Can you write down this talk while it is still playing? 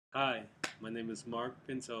Hi, my name is Mark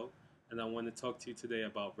Pinto, and I want to talk to you today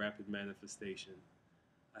about rapid manifestation.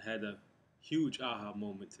 I had a huge aha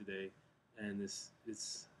moment today, and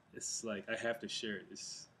it's like I have to share it.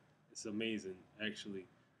 It's amazing, actually.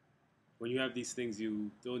 When you have these things,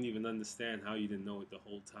 you don't even understand how you didn't know it the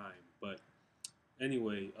whole time. But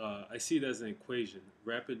anyway, I see it as an equation.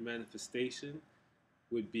 Rapid manifestation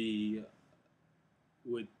would be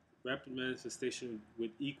would rapid manifestation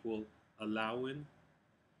would equal allowing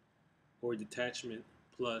or detachment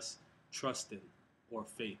plus trusting or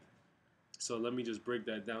faith. So let me just break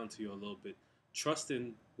that down to you a little bit.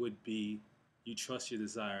 Trusting would be you trust your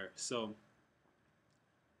desire. So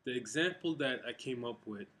the example that I came up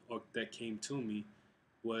with or that came to me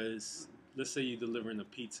was, let's say you're delivering a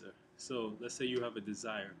pizza. So let's say you have a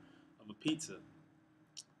desire of a pizza.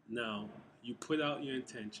 Now you put out your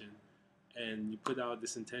intention, and you put out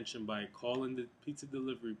this intention by calling the pizza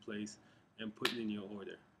delivery place and putting in your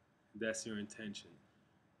order. That's your intention.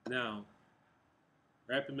 Now,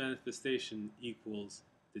 rapid manifestation equals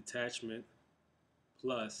detachment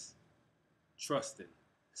plus trusting.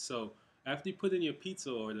 So after you put in your pizza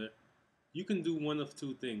order, you can do one of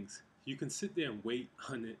two things. You can sit there and wait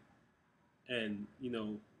on it, and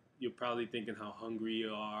you're probably thinking how hungry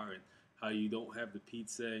you are and how you don't have the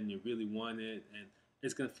pizza and you really want it, and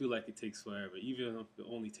it's gonna feel like it takes forever, even if it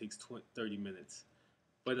only takes 30 minutes.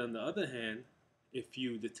 But on the other hand, if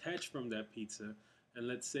you detach from that pizza, and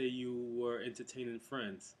let's say you were entertaining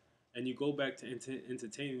friends, and you go back to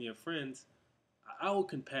entertaining your friends, an hour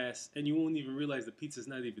can pass, and you won't even realize the pizza's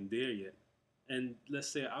not even there yet. And let's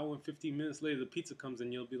say an hour and 15 minutes later, the pizza comes,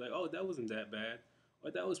 and you'll be like, oh, that wasn't that bad,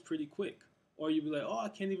 or that was pretty quick. Or you'll be like, oh, I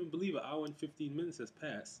can't even believe an hour and 15 minutes has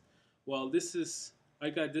passed. Well, I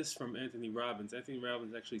got this from Anthony Robbins. Anthony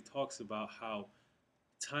Robbins actually talks about how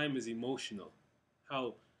time is emotional.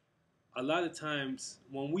 How a lot of times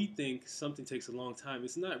when we think something takes a long time,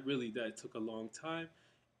 it's not really that it took a long time.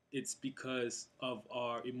 It's because of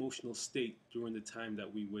our emotional state during the time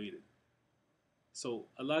that we waited. So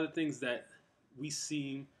a lot of things that we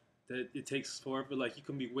seem that it takes forever, like you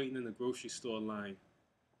can be waiting in the grocery store line,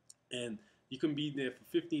 and you can be there for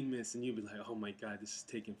 15 minutes and you'll be like, oh my God, this is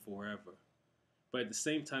taking forever. But at the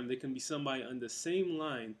same time, there can be somebody on the same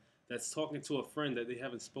line that's talking to a friend that they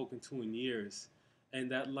haven't spoken to in years, and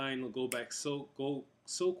that line will go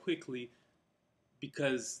so quickly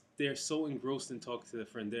because they're so engrossed in talking to their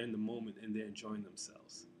friend. They're in the moment and they're enjoying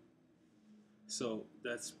themselves. So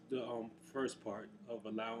that's the first part of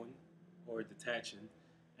allowing or detaching,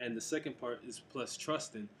 and the second part is plus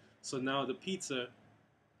trusting. So now the pizza,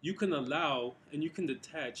 you can allow and you can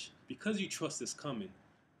detach because you trust it's coming.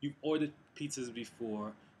 You've ordered pizzas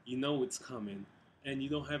before, you know it's coming, and you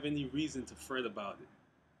don't have any reason to fret about it.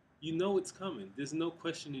 You know it's coming. There's no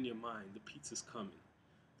question in your mind. The pizza's coming.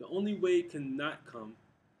 The only way it can not come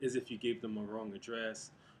is if you gave them a wrong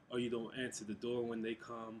address, or you don't answer the door when they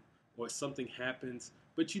come, or something happens,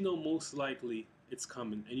 but you know most likely it's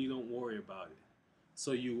coming and you don't worry about it.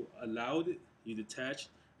 So you allowed it, you detached,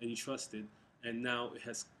 and you trusted, and now it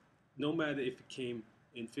has, no matter if it came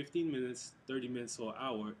in 15 minutes, 30 minutes, or an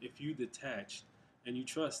hour, if you detached and you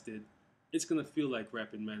trusted, it's going to feel like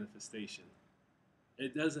rapid manifestation.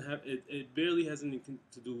 It doesn't have it barely has anything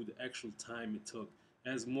to do with the actual time it took. It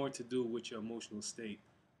has more to do with your emotional state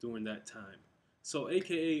during that time. So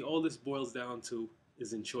AKA all this boils down to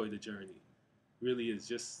is enjoy the journey. Really is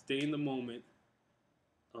just stay in the moment,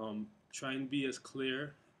 try and be as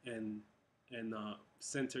clear and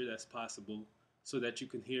centered as possible so that you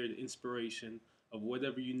can hear the inspiration of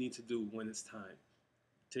whatever you need to do when it's time.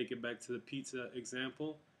 Take it back to the pizza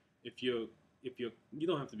example. If you're you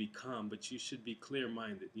don't have to be calm, but you should be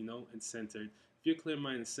clear-minded, and centered. If you're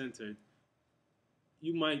clear-minded and centered,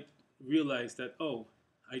 you might realize that, oh,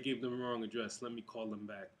 I gave them the wrong address. Let me call them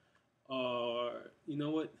back. Or you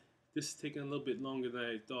know what, this is taking a little bit longer than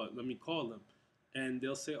I thought. Let me call them, and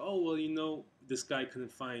they'll say, oh well, this guy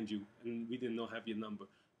couldn't find you, and we didn't know have your number.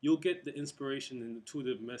 You'll get the inspiration and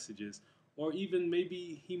intuitive messages, or even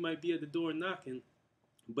maybe he might be at the door knocking,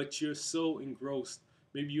 but you're so engrossed.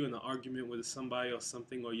 Maybe you're in an argument with somebody or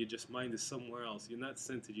something, or your just mind is somewhere else. You're not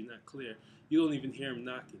centered. You're not clear. You don't even hear him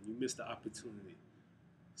knocking. You miss the opportunity.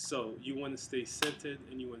 So you want to stay centered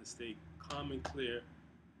and you want to stay calm and clear,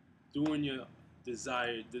 doing your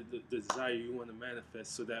desire, the desire you want to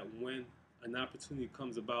manifest, so that when an opportunity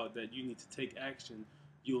comes about that you need to take action,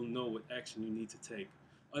 you'll know what action you need to take.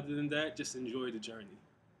 Other than that, just enjoy the journey.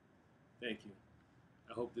 Thank you.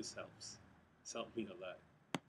 I hope this helps. It's helped me a lot.